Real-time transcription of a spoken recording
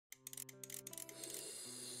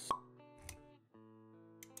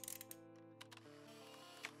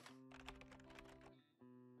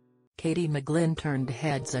Katie McGlynn turned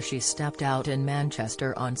heads as she stepped out in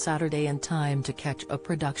Manchester on Saturday in time to catch a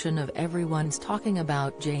production of Everyone's Talking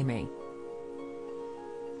About Jamie.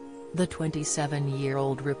 The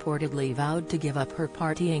 27-year-old reportedly vowed to give up her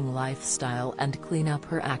partying lifestyle and clean up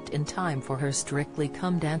her act in time for her Strictly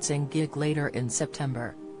Come Dancing gig later in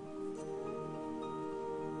September.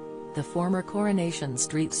 The former Coronation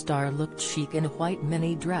Street star looked chic in a white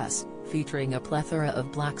mini dress, featuring a plethora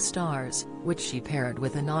of black stars, which she paired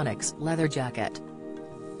with an onyx leather jacket.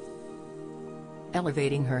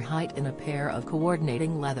 Elevating her height in a pair of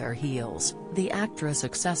coordinating leather heels, the actress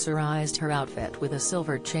accessorized her outfit with a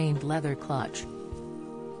silver-chained leather clutch.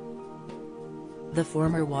 The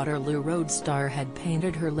former Waterloo Road star had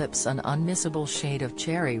painted her lips an unmissable shade of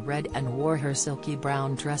cherry red and wore her silky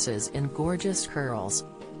brown dresses in gorgeous curls.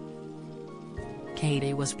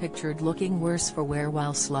 Katie was pictured looking worse for wear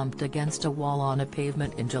while slumped against a wall on a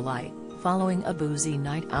pavement in July, following a boozy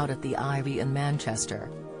night out at the Ivy in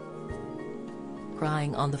Manchester.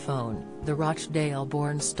 Crying on the phone, the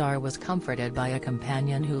Rochdale-born star was comforted by a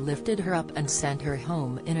companion who lifted her up and sent her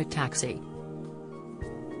home in a taxi.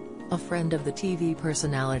 A friend of the TV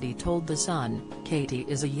personality told The Sun, "Katie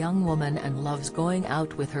is a young woman and loves going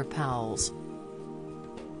out with her pals.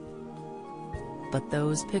 But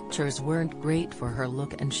those pictures weren't great for her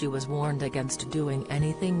look and she was warned against doing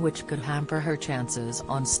anything which could hamper her chances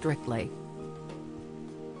on Strictly.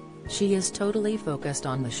 She is totally focused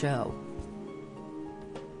on the show.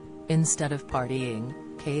 Instead of partying,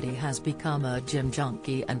 Katie has become a gym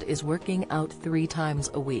junkie and is working out 3 times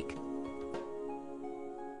a week.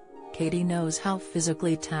 Katie knows how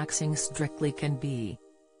physically taxing Strictly can be.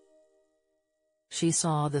 She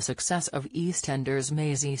saw the success of EastEnders'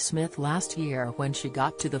 Maisie Smith last year when she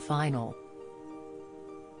got to the final.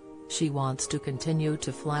 She wants to continue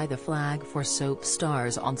to fly the flag for soap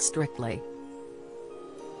stars on Strictly."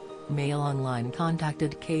 Mail Online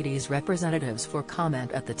contacted Katie's representatives for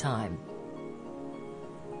comment at the time.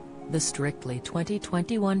 The Strictly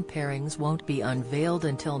 2021 pairings won't be unveiled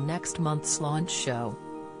until next month's launch show.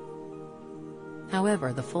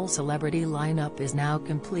 However, the full celebrity lineup is now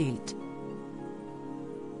complete.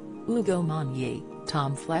 Ugo Monye,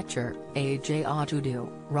 Tom Fletcher, AJ Otudu,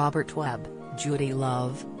 Robert Webb, Judy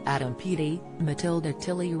Love, Adam Peaty, Matilda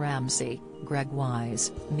Tilly Ramsey, Greg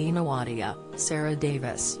Wise, Nina Wadia, Sarah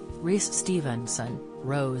Davis, Reese Stevenson,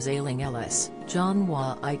 Rose Ayling-Ellis, John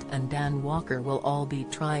White and Dan Walker will all be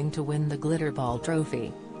trying to win the Glitterball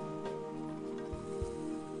Trophy.